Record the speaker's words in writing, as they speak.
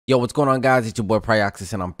Yo, what's going on, guys? It's your boy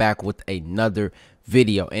Pryoxis, and I'm back with another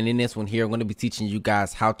video. And in this one here, I'm going to be teaching you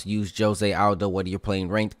guys how to use Jose Aldo, whether you're playing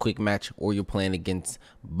ranked quick match or you're playing against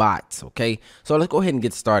bots. Okay, so let's go ahead and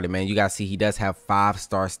get started, man. You guys see he does have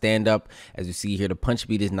 5-star stand up. As you see here, the punch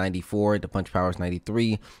speed is 94, the punch power is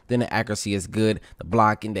 93, then the accuracy is good, the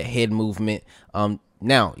blocking, the head movement.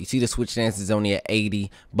 Now, you see the switch stance is only at 80,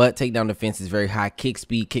 but takedown defense is very high. Kick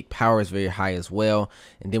speed, kick power is very high as well.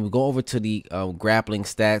 And then we go over to the grappling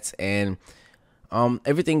stats, and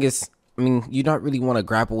everything is, I mean, you don't really want to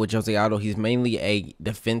grapple with Jose Aldo. He's mainly a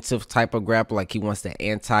defensive type of grapple, like he wants the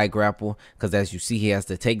anti-grapple, because as you see, he has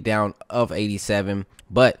the takedown of 87.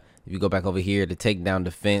 But if you go back over here, the takedown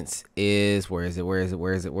defense is, where is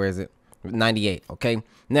it? 98, okay?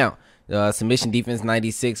 Now, submission defense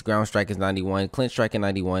 96, ground strike is 91, clinch strike is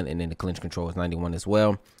 91, and then the clinch control is 91 as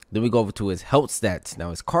well. Then we go over to his health stats.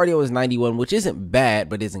 Now his cardio is 91, which isn't bad,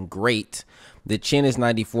 but isn't great. The chin is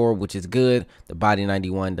 94, which is good. The body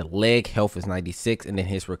 91, the leg health is 96, and then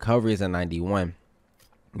his recovery is a 91.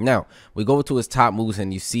 Now, we go to his top moves,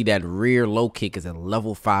 and you see that rear low kick is a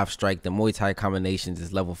level 5 strike. The Muay Thai combinations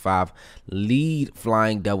is level 5. Lead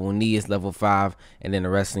flying double knee is level 5. And then the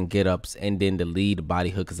wrestling get-ups, and then the lead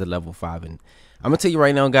body hook is a level 5. And I'm going to tell you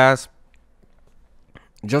right now, guys,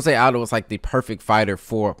 Jose Aldo is like the perfect fighter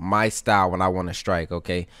for my style when I want to strike,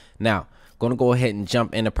 okay? Now, going to go ahead and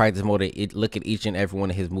jump into practice mode and look at each and every one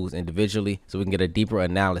of his moves individually so we can get a deeper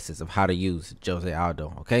analysis of how to use Jose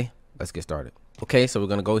Aldo, okay? Let's get started. Okay, so we're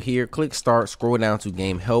going to go here, click start, scroll down to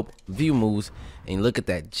game help, view moves, and look at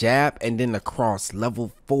that jab and then the cross,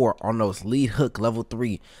 level 4 on those, lead hook, level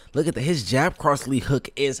 3. Look at his jab cross lead hook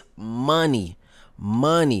is money.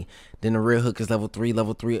 Then the rear hook is level 3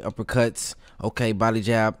 uppercuts. Okay, body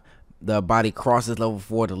jab, the body cross is level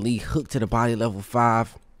 4, the lead hook to the body level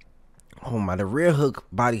 5. Oh my, the rear hook,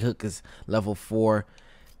 body hook is level 4.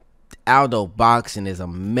 Aldo boxing is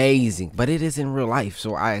amazing, but it is in real life,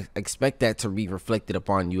 so I expect that to be reflected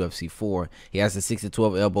upon UFC 4. He has the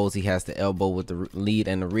 6-12 elbows. He has the elbow with the lead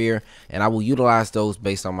and the rear, and I will utilize those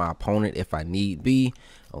based on my opponent if I need be.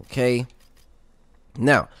 Okay,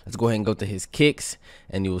 now let's go ahead and go to his kicks,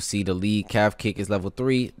 and you will see the lead calf kick is level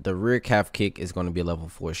 3. The rear calf kick is going to be a level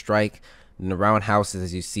 4 strike. And the roundhouses,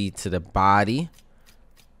 as you see, to the body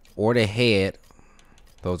or the head,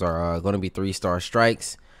 those are going to be 3-star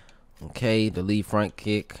strikes. Okay, the lead front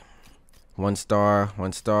kick, 1 star.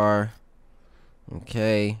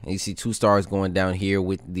 Okay, and you see 2 stars going down here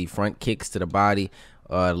with the front kicks to the body,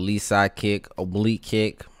 lead side kick, oblique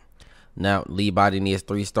kick. Now lead body knee is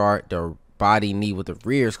 3-star. The body knee with the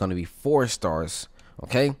rear is going to be 4 stars.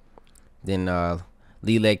 Okay, then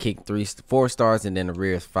lead leg kick 4 stars, and then the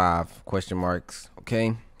rear is 5 question marks.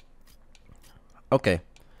 Okay,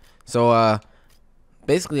 so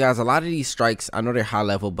basically, guys, a lot of these strikes, I know they're high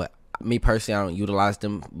level, but me personally, I don't utilize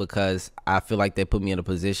them because I feel like they put me in a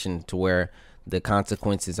position to where the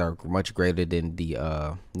consequences are much greater than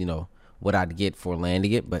the you know, what I'd get for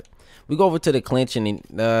landing it. But we go over to the clinching,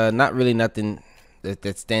 and not really nothing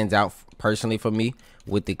that stands out personally for me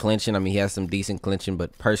with the clinching. I mean, he has some decent clinching,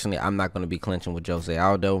 but personally, I'm not going to be clinching with Jose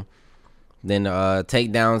Aldo. Then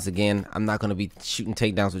takedowns, again, I'm not going to be shooting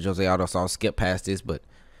takedowns with Jose Aldo, so I'll skip past this. But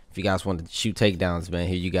if you guys want to shoot takedowns, man,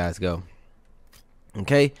 here you guys go.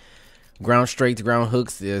 Okay, ground straights, ground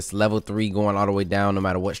hooks is level 3 going all the way down no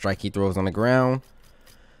matter what strike he throws on the ground.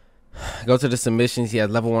 Go to the submissions. He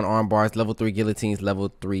has level 1 arm bars, level 3 guillotines,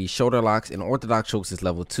 level 3 shoulder locks, and orthodox chokes is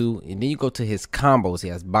level 2. And then you go to his combos. He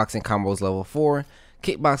has boxing combos level 4,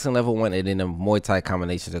 kickboxing level 1, and then the Muay Thai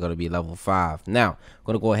combinations are going to be level 5. Now, I'm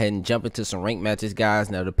going to go ahead and jump into some ranked matches,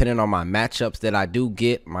 guys. Now, depending on my matchups that I do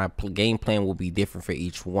get, my game plan will be different for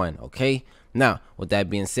each one, okay? Now, with that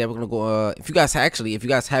being said, we're going to go, if you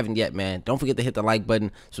guys haven't yet, man, don't forget to hit the like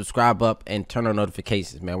button, subscribe up, and turn on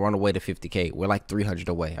notifications, man. We're on the way to 50K. We're like 300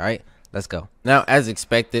 away, all right? Let's go. Now, as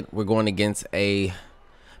expected, we're going against a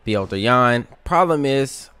Piotr Yan. Problem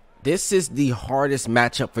is, this is the hardest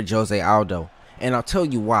matchup for Jose Aldo. And I'll tell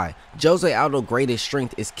you why. Jose Aldo's greatest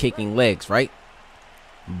strength is kicking legs, right?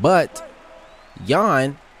 But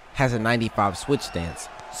Yan has a 95 switch stance.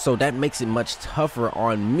 So that makes it much tougher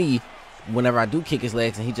on me whenever I do kick his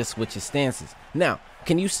legs and he just switches stances. Now,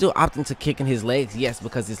 can you still opt into kicking his legs? Yes,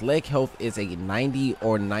 because his leg health is a 90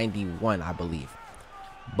 or 91, I believe.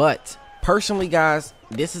 But personally, guys,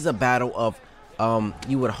 this is a battle of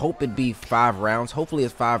you would hope it'd be 5 rounds. Hopefully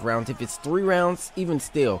it's 5 rounds. If it's 3 rounds, even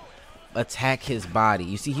still, attack his body.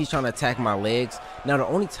 You see, he's trying to attack my legs. Now, the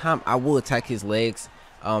only time I will attack his legs,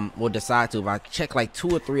 will decide to, if I check like 2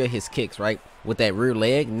 or 3 of his kicks, right, with that rear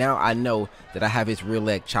leg, now I know that I have his rear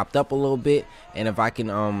leg chopped up a little bit, and if I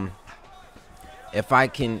can if I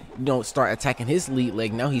can, start attacking his lead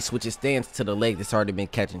leg, now he switches stance to the leg that's already been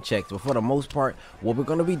catching checks. But for the most part, what we're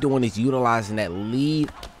going to be doing is utilizing that lead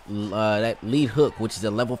hook, which is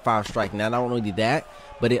a level 5 strike. Now, not only that,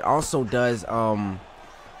 but it also does,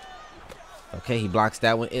 okay, he blocks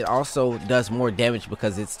that one. It also does more damage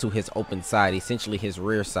because it's to his open side, essentially his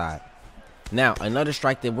rear side. Now, another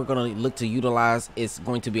strike that we're going to look to utilize is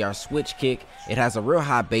going to be our switch kick. It has a real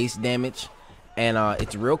high base damage, and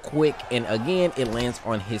it's real quick, and again, it lands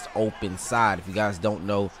on his open side. If you guys don't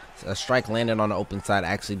know, a strike landing on the open side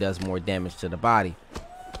actually does more damage to the body.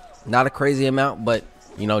 Not a crazy amount, but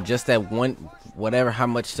just that one, whatever, how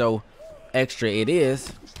much so extra it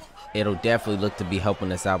is, it'll definitely look to be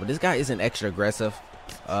helping us out. But this guy isn't extra aggressive.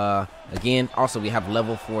 Again, also we have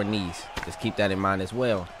level 4 knees. Just keep that in mind as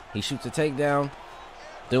well. He shoots a takedown.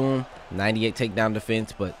 Doom, 98 takedown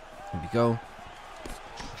defense, but here we go.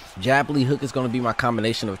 Jab lead hook is going to be my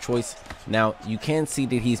combination of choice. Now, you can see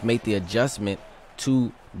that he's made the adjustment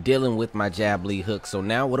to dealing with my jab lead hook. So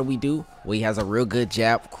now what do? Well, he has a real good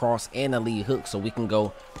jab, cross, and a lead hook. So we can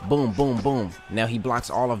go boom, boom, boom. Now he blocks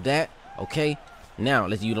all of that. Okay. Now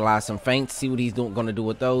let's utilize some feints. See what he's going to do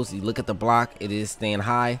with those. You look at the block. It is staying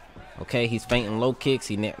high. Okay. He's feinting low kicks.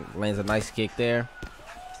 He lands a nice kick there.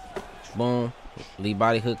 Boom. Lead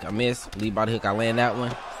body hook. I miss. Lead body hook. I land that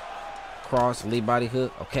one. Cross. Lead body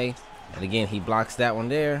hook. Okay. And again, he blocks that one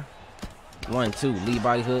there. 1, 2. Lead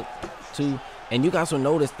body hook. 2. And you guys will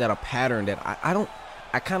notice that a pattern that I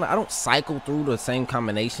don't cycle through the same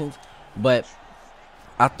combinations, but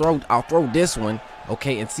I'll throw this one,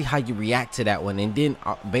 okay, and see how you react to that one, and then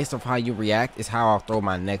based off how you react is how I'll throw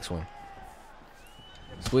my next one.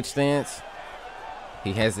 Switch stance.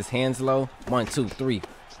 He has his hands low. 1, 2, 3.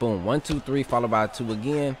 Boom. 1, 2, 3, followed by 2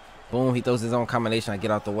 again. Boom. He throws his own combination. I get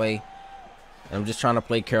out the way. And I'm just trying to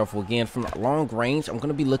play careful. Again, from long range, I'm going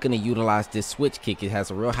to be looking to utilize this switch kick. It has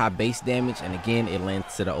a real high base damage, and again, it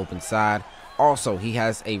lands to the open side. Also, he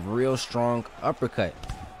has a real strong uppercut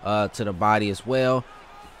to the body as well.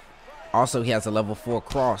 Also, he has a level 4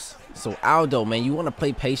 cross. So Aldo, man, you want to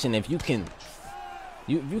play patient. If you can,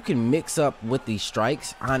 you can mix up with these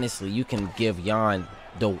strikes. Honestly, you can give Jan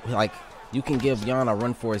you can give Jan a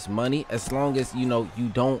run for his money, as long as you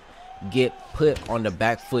don't get put on the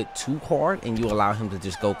back foot too hard and you allow him to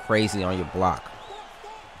just go crazy on your block.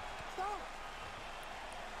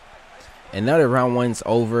 And now that round 1's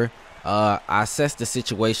over, I assess the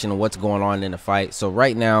situation and what's going on in the fight. So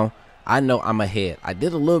right now, I know I'm ahead. I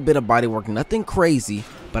did a little bit of body work, nothing crazy,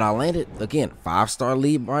 but I landed again 5-star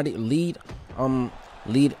lead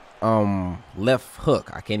left hook.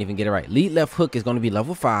 I can't even get it right. Lead left hook is going to be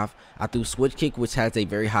level 5. I threw switch kick, which has a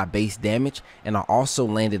very high base damage, and I also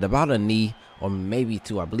landed about a knee or maybe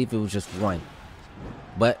 2. I believe it was just 1,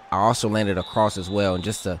 but I also landed a cross as well, and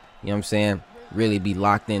just to, really be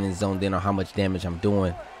locked in and zoned in on how much damage I'm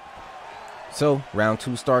doing. So round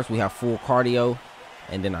 2 starts. We have full cardio,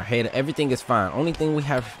 and then our head, everything is fine. Only thing we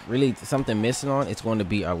have really something missing on, it's going to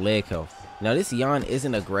be our leg health. Now this Jan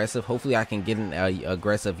isn't aggressive. Hopefully I can get an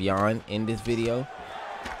aggressive Jan in this video.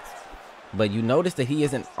 But you notice that he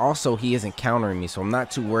isn't countering me, so I'm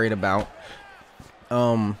not too worried about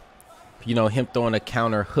him throwing a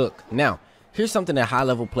counter hook. Now, here's something that high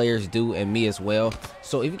level players do, and me as well.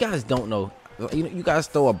 So if you guys don't know, you guys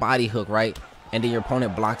throw a body hook, right? And then your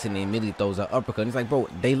opponent blocks it and immediately throws an uppercut. And it's like, bro,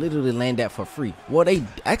 they literally land that for free. Well, they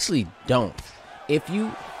actually don't. If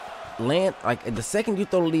you land, like the second you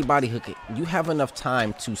throw the lead body hook, you have enough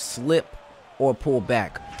time to slip or pull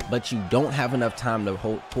back, but you don't have enough time to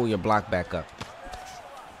pull your block back up.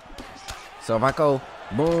 So if I go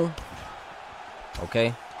boom,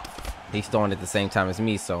 okay, he's throwing at the same time as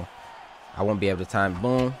me, so I won't be able to time.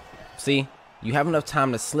 Boom. See, you have enough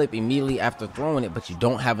time to slip immediately after throwing it, but you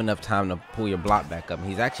don't have enough time to pull your block back up. And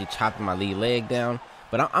he's actually chopping my lead leg down,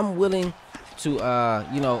 but I'm willing to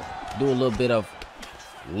do a little bit of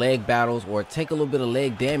leg battles or take a little bit of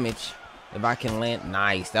leg damage if I can land.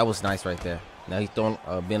 Nice. That was nice right there. Now he's throwing,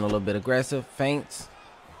 being a little bit aggressive. Feints.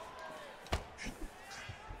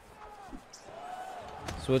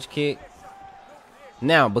 Switch kick.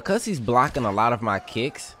 Now, because he's blocking a lot of my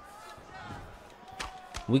kicks,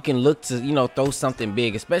 we can look to, throw something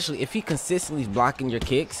big, especially if he consistently is blocking your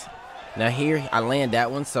kicks. Now here, I land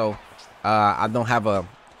that one, so I don't have a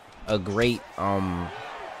great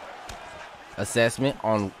assessment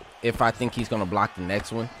on if I think he's going to block the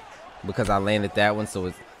next one, because I landed that one, so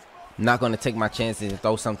it's not going to take my chances and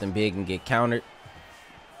throw something big and get countered.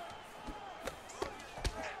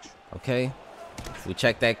 Okay, we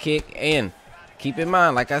check that kick, and keep in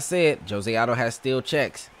mind, like I said, Jose Aldo has steel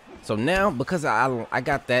checks. So now, because I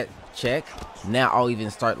got that check, now I'll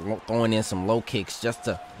even start throwing in some low kicks just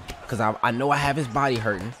to, because I know I have his body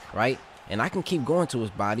hurting, right? And I can keep going to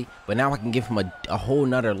his body, but now I can give him a whole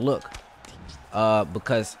nother look,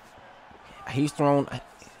 because he's thrown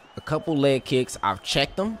a couple leg kicks. I've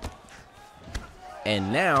checked him,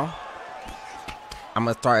 and now I'm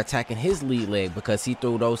gonna start attacking his lead leg because he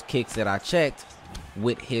threw those kicks that I checked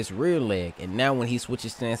with his rear leg. And now when he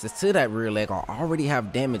switches stances to that rear leg, I already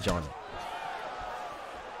have damage on it.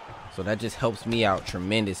 So that just helps me out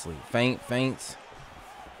tremendously. Feints.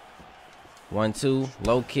 1-2,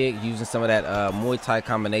 low kick, using some of that Muay Thai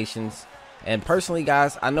combinations. And personally,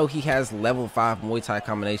 guys, I know he has level 5 Muay Thai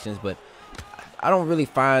combinations, but I don't really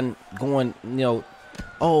find going, you know,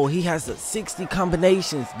 oh, he has 60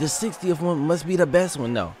 combinations, the 60th one must be the best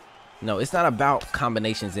one. No, it's not about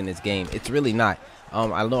combinations in this game. It's really not. I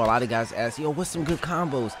know a lot of guys ask, yo, what's some good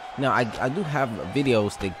combos? Now, I do have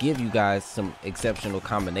videos that give you guys some exceptional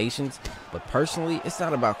combinations, but personally, it's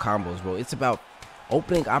not about combos, bro. It's about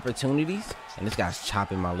opening opportunities. And this guy's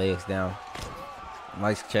chopping my legs down.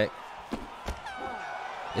 Nice check.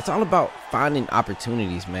 It's all about finding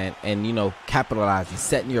opportunities, man, and, you know, capitalizing,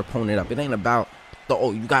 setting your opponent up. It ain't about,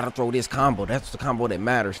 oh, you gotta throw this combo, that's the combo that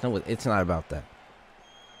matters. No, it's not about that.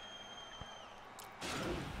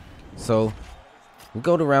 So we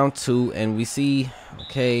go to round 2 and we see,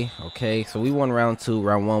 okay, so we won round 2.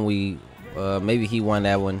 Round 1, we maybe he won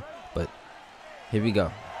that one, but here we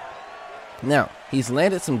go. Now, he's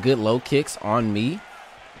landed some good low kicks on me.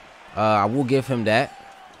 I will give him that.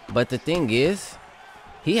 But the thing is,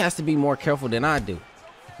 he has to be more careful than I do.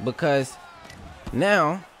 Because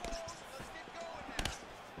now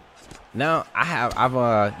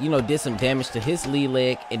I've you know, did some damage to his lead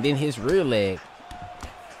leg and then his rear leg.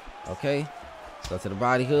 Okay. Go to the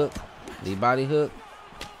body hook. Lead body hook.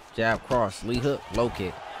 Jab cross. Lead hook. Low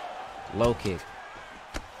kick. Low kick.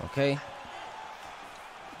 Okay.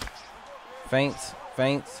 Feints.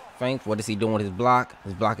 What is he doing with his block?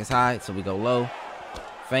 His block is high, so we go low.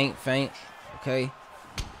 Feint. Okay.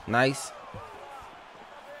 Nice.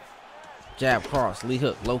 Jab, cross, lead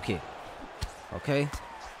hook, low kick. Okay.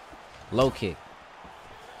 Low kick.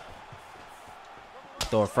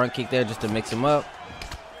 Throw a front kick there just to mix him up.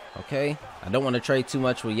 Okay. I don't want to trade too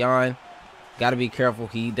much with Jan. Got to be careful.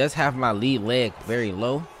 He does have my lead leg very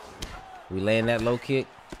low. We land that low kick.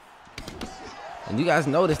 And you guys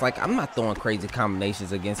notice, like, I'm not throwing crazy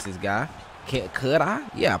combinations against this guy. Could I?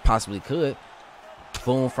 Yeah, I possibly could.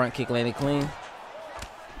 Boom, front kick landed clean.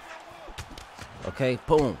 Okay,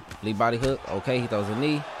 boom. Lead body hook. Okay, he throws a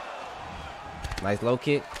knee. Nice low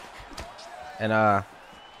kick. And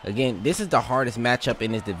again, this is the hardest matchup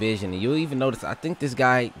in this division. And you'll even notice, I think this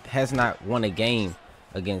guy has not won a game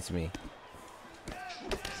against me.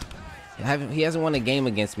 He hasn't won a game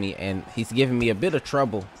against me, and he's giving me a bit of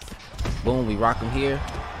trouble. Boom, we rock him here.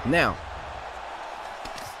 Now,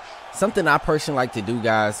 something I personally like to do,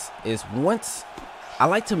 guys, is once I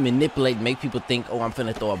like to manipulate, make people think, oh, I'm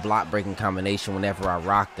finna throw a block breaking combination whenever I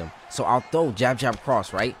rock them. So I'll throw jab,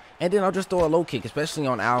 cross, right? And then I'll just throw a low kick, especially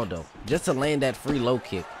on Aldo, just to land that free low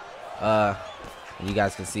kick. You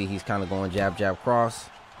guys can see he's kind of going jab, cross,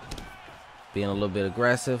 being a little bit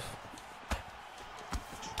aggressive.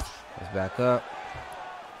 Let's back up.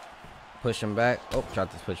 Push him back. Oh,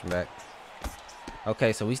 tried to push him back.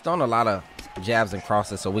 Okay, so he's throwing a lot of jabs and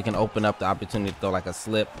crosses, so we can open up the opportunity to throw like a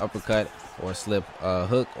slip uppercut or a slip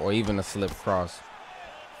hook or even a slip cross.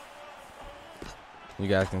 You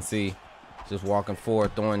guys can see just walking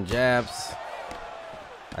forward, throwing jabs.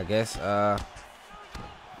 I guess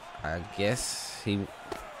he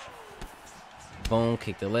boom,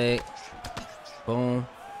 kick the leg. Boom.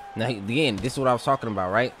 Now again, this is what I was talking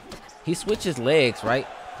about, right? He switches legs, right?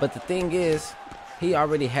 But the thing is, he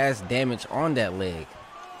already has damage on that leg.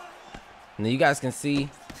 Now you guys can see.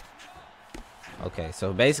 Okay,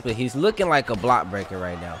 so basically he's looking like a block breaker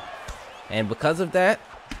right now. And because of that,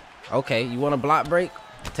 okay, you want to block break?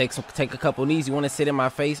 Take a couple knees. You want to sit in my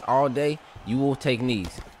face all day? You will take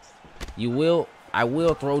knees. I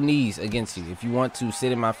will throw knees against you if you want to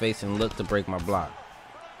sit in my face and look to break my block.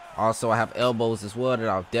 Also, I have elbows as well that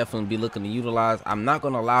I'll definitely be looking to utilize. I'm not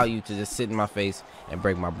going to allow you to just sit in my face and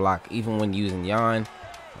break my block, even when using Jan.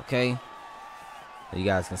 Okay. You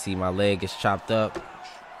guys can see my leg is chopped up.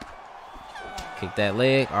 Kick that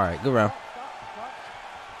leg. All right, good round.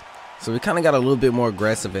 So we kind of got a little bit more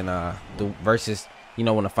aggressive in versus you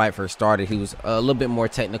know, when the fight first started, he was a little bit more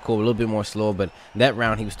technical, a little bit more slow, but that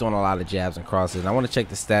round he was throwing a lot of jabs and crosses. And I want to check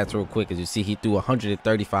the stats real quick. As you see, he threw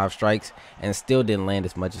 135 strikes and still didn't land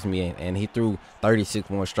as much as me, and he threw 36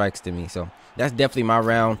 more strikes than me. So that's definitely my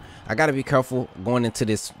round. I got to be careful going into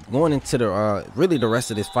the really the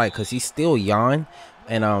rest of this fight, because he's still Jan,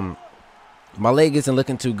 and my leg isn't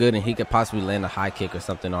looking too good, and he could possibly land a high kick or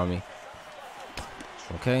something on me.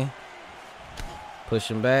 Okay, push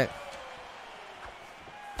him back.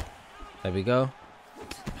 There we go.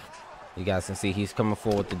 You guys can see he's coming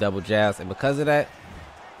forward with the double jabs, and because of that,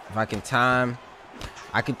 if I can time,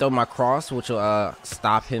 I can throw my cross, which will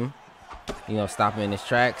stop him. You know, stop him in his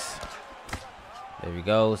tracks. There he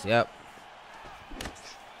goes. Yep.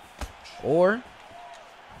 Or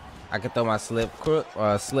I can throw my slip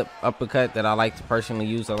uppercut that I like to personally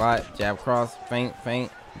use a lot. Jab, cross, feint,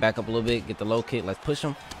 back up a little bit, get the low kick. Let's push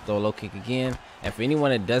him. Throw a low kick again. And for anyone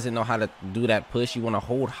that doesn't know how to do that push, you want to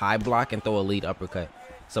hold high block and throw a lead uppercut.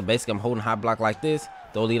 So basically, I'm holding high block like this,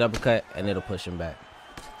 throw a lead uppercut, and it'll push him back.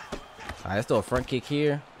 All right, let's throw a front kick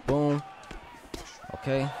here. Boom.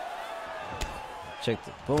 Okay. Check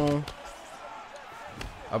the boom.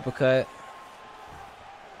 Uppercut.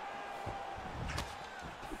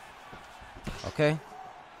 Okay.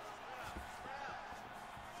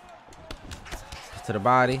 To the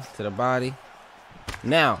body, to the body.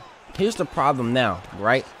 Now, here's the problem now,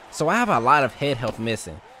 right? So I have a lot of head health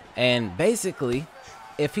missing. And basically,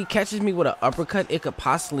 if he catches me with an uppercut, it could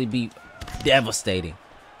possibly be devastating.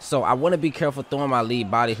 So I want to be careful throwing my lead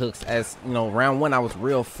body hooks. As you know, round one I was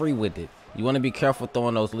real free with it. You want to be careful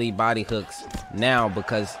throwing those lead body hooks now,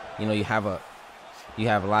 because you know you have a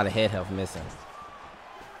lot of head health missing.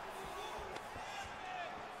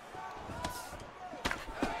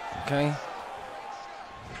 Okay.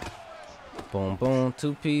 Boom, boom,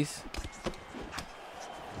 two-piece.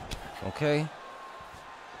 Okay.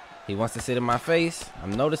 He wants to sit in my face.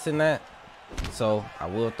 I'm noticing that. So I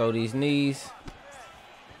will throw these knees.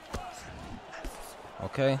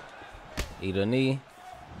 Okay. Eat a knee.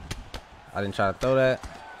 I didn't try to throw that.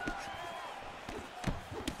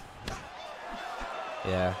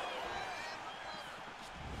 Yeah.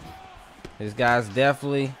 This guy's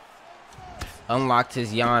definitely unlocked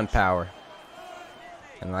his yawn power.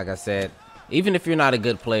 And like I said, even if you're not a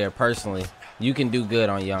good player personally, you can do good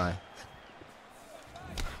on yawn.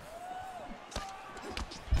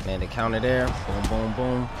 Man, the counter there. Boom, boom,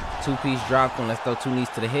 boom. Two-piece dropped him. Let's throw two knees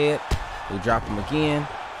to the head. We drop him again.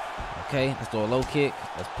 Okay, let's throw a low kick.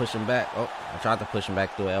 Let's push him back. Oh, I tried to push him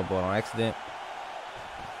back through an elbow on accident.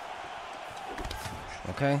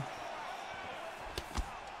 Okay.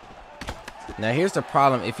 Now here's the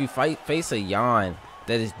problem. If you face a yawn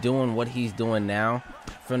that is doing what he's doing now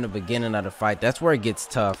from the beginning of the fight, that's where it gets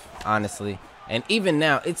tough, honestly. And even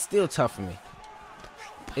now, it's still tough for me.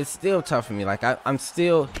 It's still tough for me. Like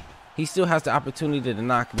he still has the opportunity to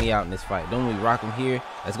knock me out in this fight. Don't we rock him here?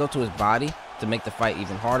 Let's go to his body to make the fight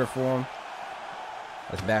even harder for him.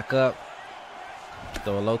 Let's back up.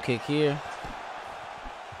 Throw a low kick here.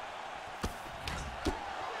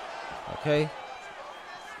 Okay.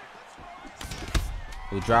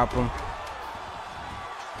 We drop him.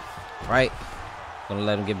 Right. Gonna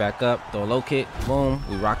let him get back up. Throw a low kick. Boom.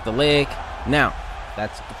 We rock the leg. Now,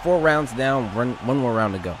 that's 4 rounds down. One more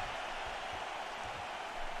round to go.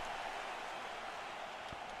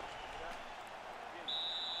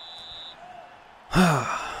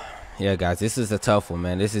 Yeah, guys, this is a tough one,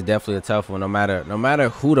 man. This is definitely a tough one. No matter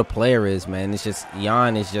who the player is, man. It's just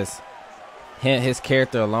Jan is just his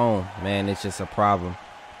character alone, man. It's just a problem.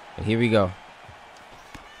 But here we go.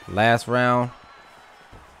 Last round.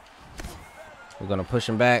 We're gonna push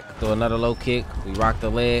him back. Throw another low kick. We rock the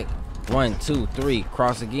leg. 1, 2, 3.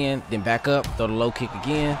 Cross again. Then back up. Throw the low kick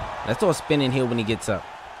again. Let's throw a spinning heel when he gets up.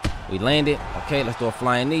 We land it. Okay, let's throw a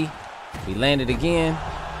flying knee. We land it again.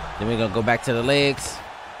 Then we're gonna go back to the legs.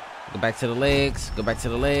 Go back to the legs. Go back to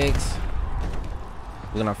the legs.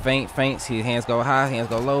 We're gonna feint. See his hands go high, hands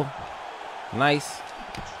go low. Nice.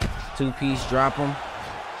 Two-piece, drop him.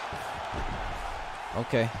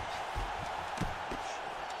 Okay.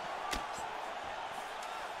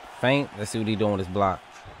 Feint. Let's see what he's doing with his block.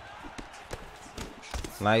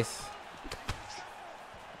 Nice.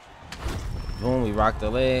 Boom, we rock the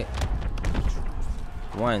leg.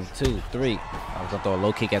 1, 2, 3. I was gonna throw a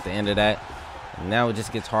low kick at the end of that. And now it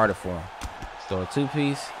just gets harder for him. Throw a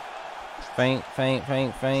two-piece. Feint.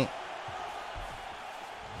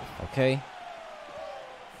 Okay.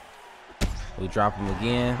 We drop him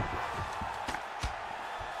again.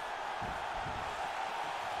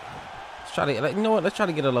 Let's try to, you know what? Let's try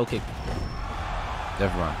to get a low kick.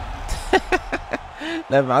 Never mind.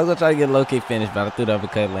 I was gonna try to get a low kick finish, but I threw the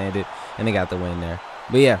uppercut, landed, and they got the win there.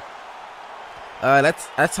 But yeah,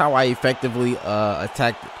 that's how I effectively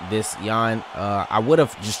attacked this Jan. I would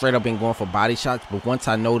have just straight up been going for body shots, but once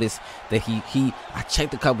I noticed that I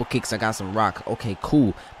checked a couple kicks, I got some rock. Okay,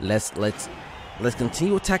 cool. Let's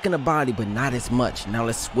continue attacking the body, but not as much. Now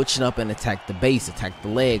let's switch it up and attack the base, attack the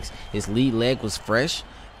legs. His lead leg was fresh,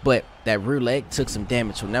 but that rear leg took some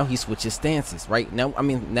damage. So now he switches stances, right?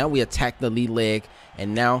 Now we attack the lead leg,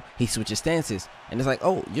 and now he switches stances. And it's like,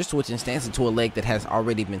 oh, you're switching stances to a leg that has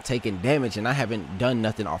already been taking damage, and I haven't done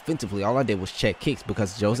nothing offensively. All I did was check kicks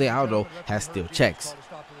because Jose Aldo has still checks.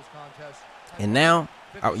 And now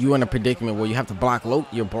you're in a predicament where you have to block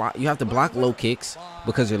you have to block low kicks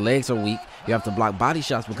because your legs are weak. You have to block body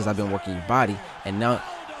shots because I've been working your body, and now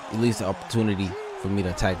it leaves the opportunity for me to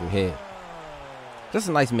attack your head. Just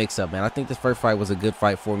a nice mix-up, man. I think this first fight was a good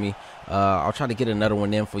fight for me. I'll try to get another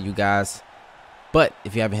one in for you guys. But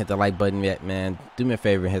if you haven't hit the like button yet, man, do me a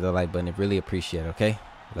favor and hit the like button. I really appreciate it, okay?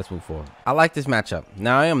 Let's move forward. I like this matchup.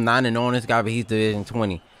 Now, I am 9-0 on this guy, but he's Division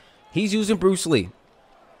 20. He's using Bruce Lee.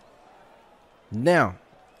 Now,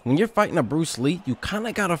 when you're fighting a Bruce Lee, you kind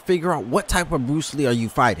of got to figure out what type of Bruce Lee are you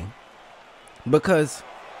fighting. Because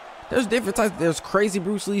there's different types. There's crazy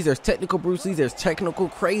Bruce Lees, there's technical Bruce Lees, there's technical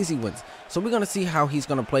crazy ones. So we're going to see how he's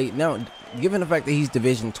going to play. Now, given the fact that he's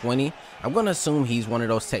Division 20, I'm going to assume he's one of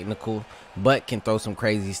those technical but can throw some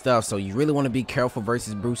crazy stuff. So you really want to be careful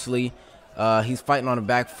versus Bruce Lee. He's fighting on the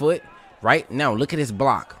back foot. Right now, look at his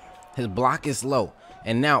block. His block is low.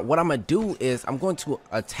 And now what I'm going to do is I'm going to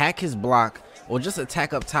attack his block, or just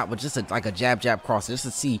attack up top with just like a jab, jab, cross, just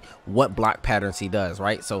to see what block patterns he does,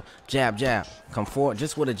 right? So jab, jab, come forward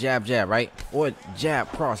just with a jab, jab, right? Or jab,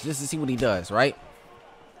 cross, just to see what he does, right?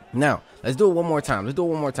 Now, let's do it one more time. Let's do it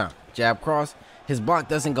one more time. Jab, cross. His block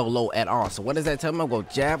doesn't go low at all. So what does that tell me? I'll go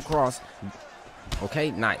jab, cross. Okay,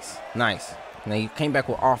 nice, nice. Now he came back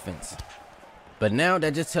with offense. But now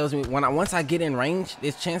that just tells me once I get in range,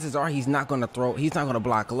 his chances are he's not gonna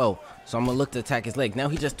block low. So I'm gonna look to attack his leg. Now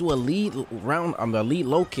he just threw a lead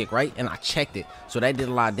low kick, right? And I checked it. So that did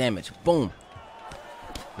a lot of damage. Boom.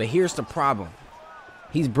 But here's the problem.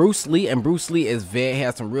 He's Bruce Lee, and Bruce Lee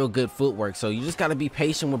has some real good footwork. So you just gotta be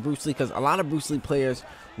patient with Bruce Lee, because a lot of Bruce Lee players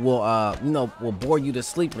will will bore you to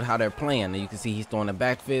sleep with how they're playing. And you can see he's throwing a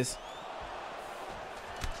back fist.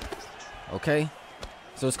 Okay.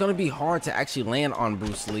 So it's going to be hard to actually land on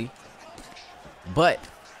Bruce Lee. But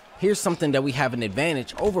here's something that we have an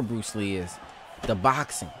advantage over Bruce Lee is the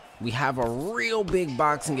boxing. We have a real big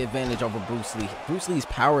boxing advantage over Bruce Lee. Bruce Lee's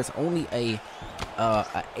power is only a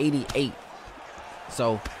 88.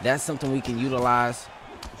 So that's something we can utilize.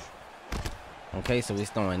 Okay, so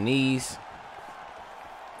he's throwing knees.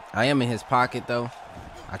 I am in his pocket, though.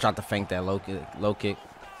 I tried to feint that low kick.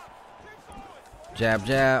 Jab,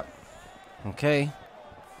 jab. Okay.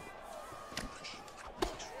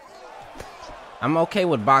 I'm okay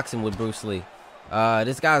with boxing with Bruce Lee.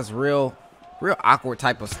 This guy's real awkward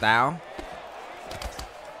type of style.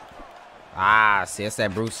 See, that's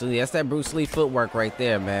that Bruce Lee. That's that Bruce Lee footwork right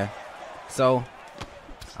there, man. So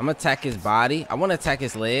I'm gonna attack his body. I want to attack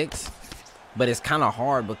his legs, but it's kind of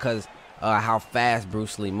hard because how fast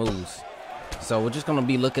Bruce Lee moves. So we're just gonna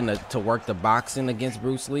be looking to work the boxing against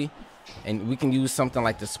Bruce Lee, and we can use something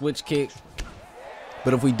like the switch kick.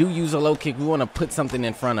 But if we do use a low kick, we want to put something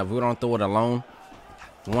in front of. We don't throw it alone.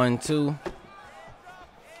 1, 2.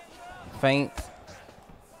 Feint.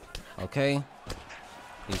 Okay.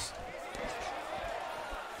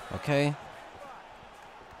 Okay.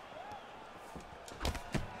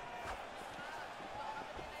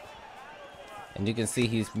 And you can see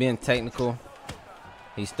he's being technical.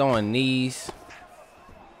 He's throwing knees.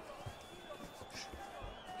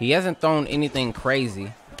 He hasn't thrown anything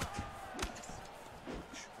crazy.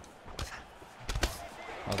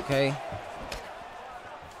 Okay.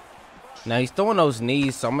 Now he's throwing those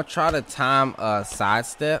knees, so I'm gonna try to time a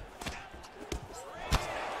sidestep.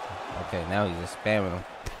 Okay, now he's just spamming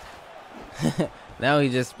him. Now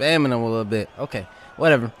he's just spamming him a little bit. Okay,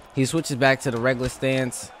 whatever. He switches back to the regular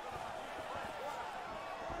stance.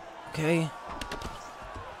 Okay.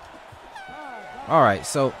 All right,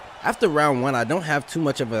 so after round 1, I don't have too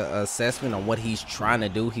much of an assessment on what he's trying to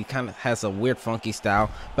do. He kind of has a weird, funky style,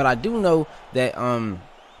 but I do know that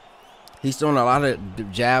he's throwing a lot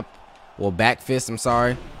of jab, or back fist, I'm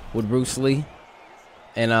sorry, with Bruce Lee.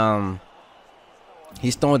 And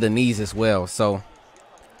he's throwing the knees as well. So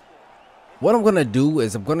what I'm going to do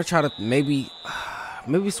is I'm going to try to maybe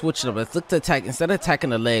switch it up. Let's look to attack. Instead of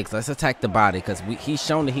attacking the legs, let's attack the body, because he's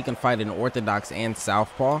shown that he can fight in orthodox and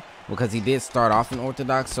southpaw, because he did start off in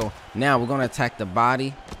orthodox. So now we're going to attack the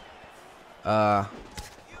body.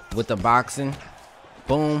 with the boxing.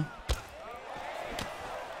 Boom.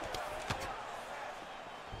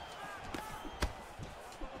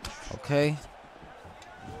 Okay.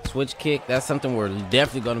 Switch kick. That's something we're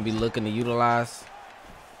definitely going to be looking to utilize.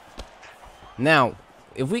 Now,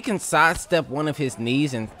 if we can sidestep one of his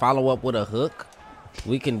knees and follow up with a hook,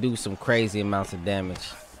 we can do some crazy amounts of damage.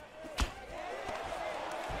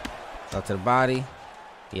 Go to the body.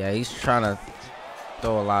 Yeah, he's trying to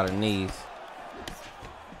throw a lot of knees.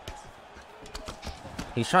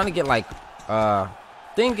 He's trying to get like,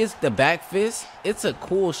 thing is the back fist, it's a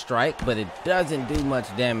cool strike, but it doesn't do much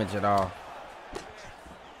damage at all.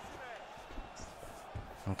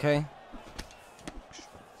 Okay.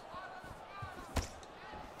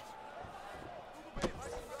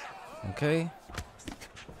 Okay.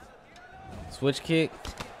 Switch kick.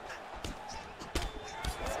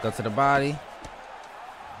 Go to the body.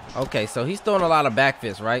 Okay, so he's throwing a lot of back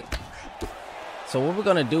fists, right? So what we're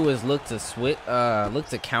gonna do is look to switch, look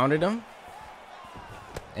to counter them.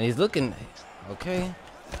 And he's looking, okay.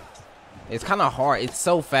 It's kind of hard. It's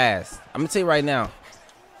so fast. I'm gonna tell you right now,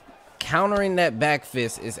 countering that back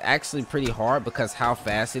fist is actually pretty hard because how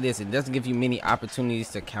fast it is. It doesn't give you many opportunities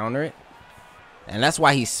to counter it. And that's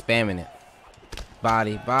why he's spamming it.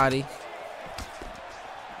 Body, body.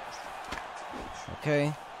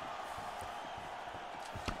 Okay.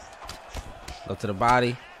 Go to the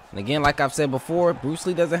body. And again, like I've said before, Bruce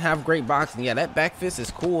Lee doesn't have great boxing. Yeah, that back fist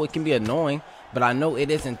is cool. It can be annoying, but I know it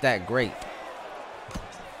isn't that great.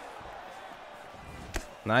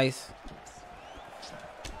 Nice.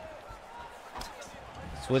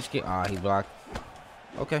 Switch kick. Ah, he blocked.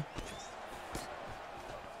 Okay.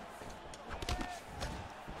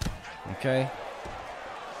 Okay.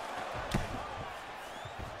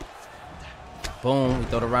 Boom. We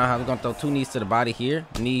throw the roundhouse. We're going to throw two knees to the body here.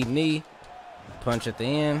 Knee, knee. Punch at the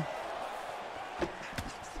end.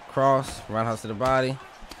 Cross. Roundhouse to the body.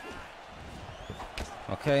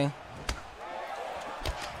 Okay.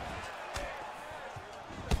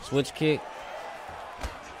 Switch kick.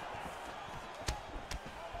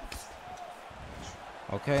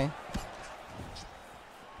 Okay.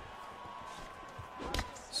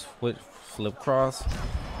 Switch, flip cross.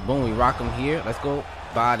 Boom, we rock him here. Let's go.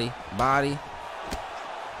 Body, body.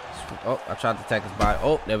 Oh, I tried to attack his body.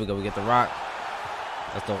 Oh, there we go. We get the rock.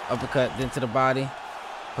 Let's go. Uppercut, then to the body.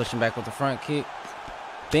 Push him back with the front kick.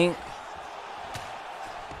 Think.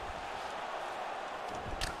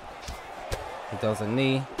 He throws a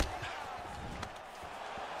knee.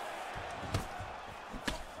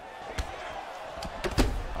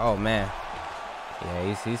 Oh man.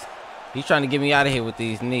 Yeah, he's trying to get me out of here with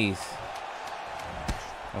these knees.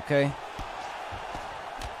 Okay.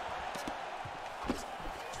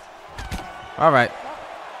 All right.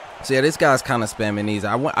 So yeah, this guy's kind of spamming knees.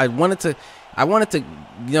 I wanted to,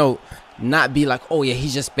 you know, not be like, oh yeah,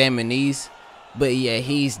 he's just spamming knees, but yeah,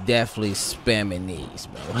 he's definitely spamming knees,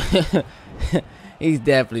 bro. He's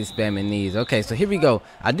definitely spamming knees. Okay, so here we go.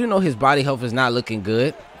 I do know his body health is not looking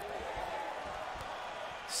good.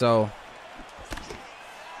 So,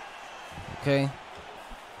 okay.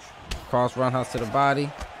 Cross roundhouse to the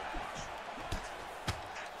body.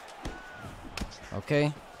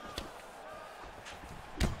 Okay.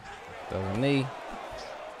 Throw a knee.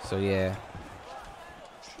 So yeah.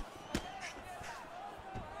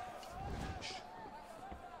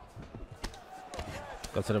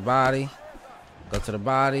 Go to the body. Go to the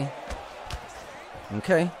body.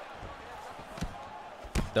 Okay.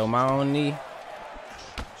 Throw my own knee.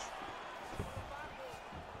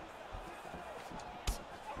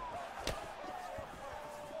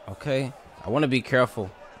 Okay. I want to be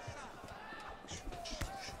careful.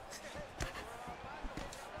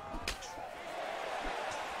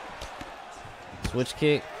 Switch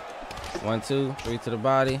kick. 1, 2, 3 to the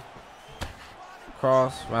body.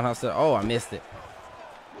 Cross. Roundhouse to. Oh, I missed it.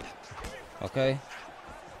 Okay.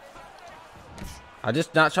 I'm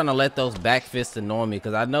just not trying to let those back fists annoy me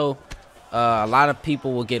because I know a lot of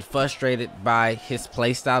people will get frustrated by his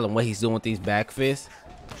play style and what he's doing with these back fists.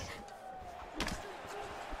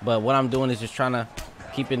 But what I'm doing is just trying to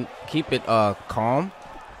keep it calm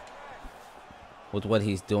with what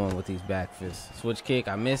he's doing with these back fists. Switch kick,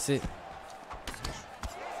 I miss it.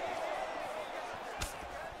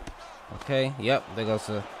 Okay, yep, there goes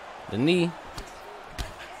the knee.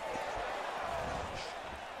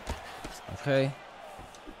 Okay.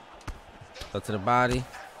 Go to the body.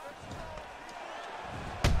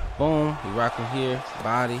 Boom, we rock him here,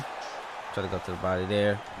 body. Try to go to the body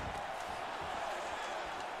there.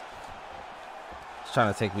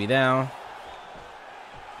 Trying to take me down.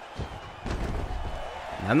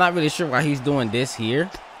 I'm not really sure why he's doing this here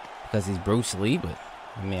because he's Bruce Lee, but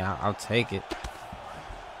I mean, I'll take it.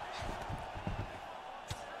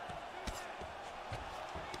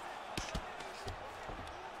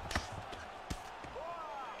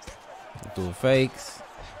 Do fakes.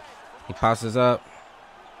 He passes up.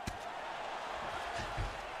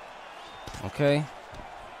 Okay.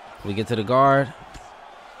 We get to the guard.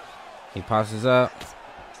 He passes up.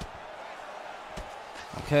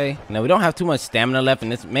 Okay. Now we don't have too much stamina left,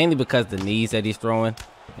 and it's mainly because the knees that he's throwing.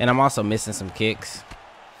 And I'm also missing some kicks.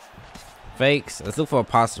 Fakes. Let's look for a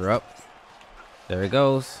posture up. There it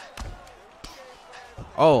goes.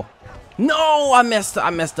 Oh. No, I messed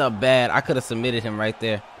up bad. I could have submitted him right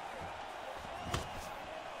there.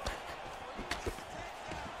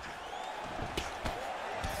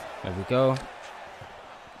 There we go.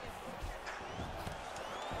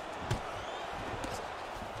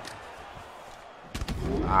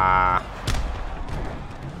 Ah.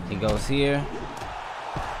 He goes here.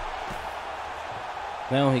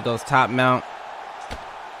 Now he goes top mount.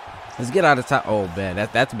 Let's get out of top. Oh, bad.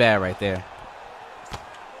 That's bad right there.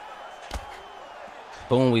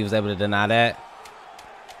 Boom. We was able to deny that.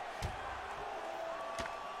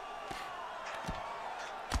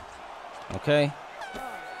 Okay.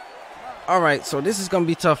 All right. So this is going to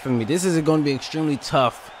be tough for me. This is going to be extremely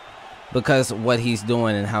tough because of what he's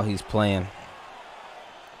doing and how he's playing.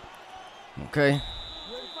 Okay.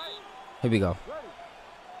 Here we go.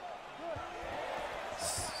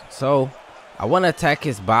 So I want to attack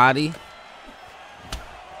his body.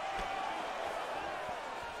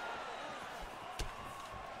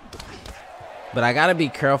 But I got to be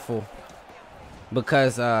careful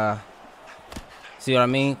because, see what I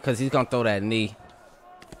mean? Because he's going to throw that knee.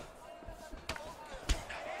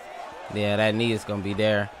 Yeah, that knee is going to be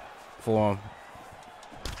there for him.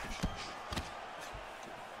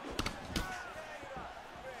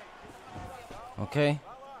 Okay.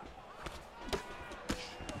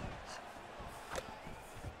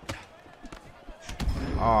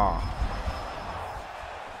 Oh.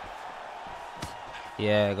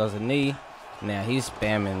 Yeah, it goes a knee. Now he's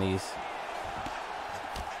spamming these.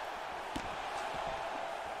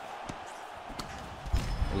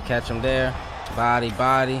 We catch him there. Body,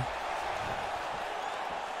 body.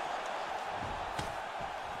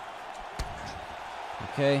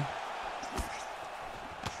 Okay.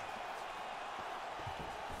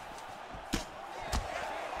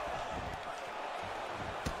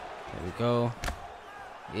 There we go.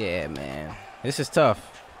 Yeah, man. This is tough.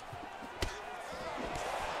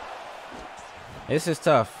 This is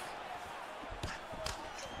tough.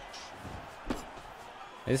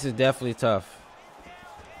 This is definitely tough.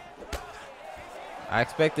 I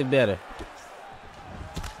expected better.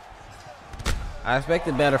 I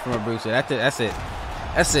expected better from a Bruce. That's it. That's it.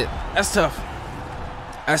 That's it. That's tough.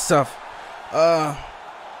 That's tough.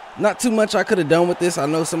 Not too much I could have done with this. I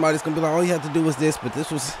know somebody's gonna be like, all you have to do was this, but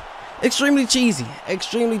this was extremely cheesy.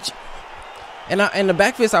 Extremely and the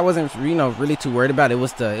back fist I wasn't really too worried about. It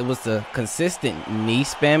was the consistent knee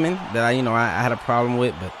spamming that I had a problem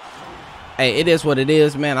with, but hey, it is what it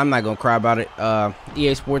is, man. I'm not gonna cry about it.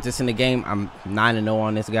 EA Sports is in the game. I'm 9-0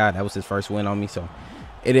 on this guy. That was his first win on me, so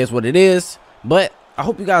it is what it is. But I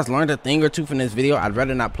hope you guys learned a thing or two from this video. I'd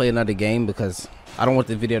rather not play another game because I don't want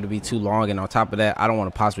the video to be too long, and on top of that, I don't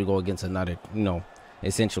want to possibly go against another,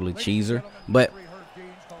 essentially cheeser. But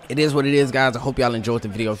it is what it is, guys. I hope y'all enjoyed the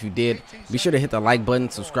video. If you did, be sure to hit the like button,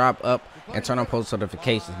 subscribe up, and turn on post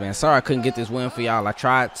notifications, man. Sorry I couldn't get this win for y'all. I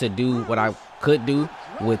tried to do what I could do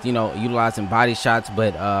with, utilizing body shots,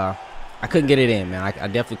 but I couldn't get it in, man. I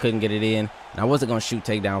definitely couldn't get it in. And I wasn't going to shoot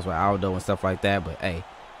takedowns with Aldo and stuff like that, but hey,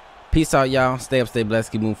 peace out, y'all. Stay up, stay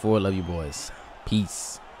blessed, keep moving forward. Love you boys.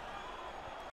 Peace.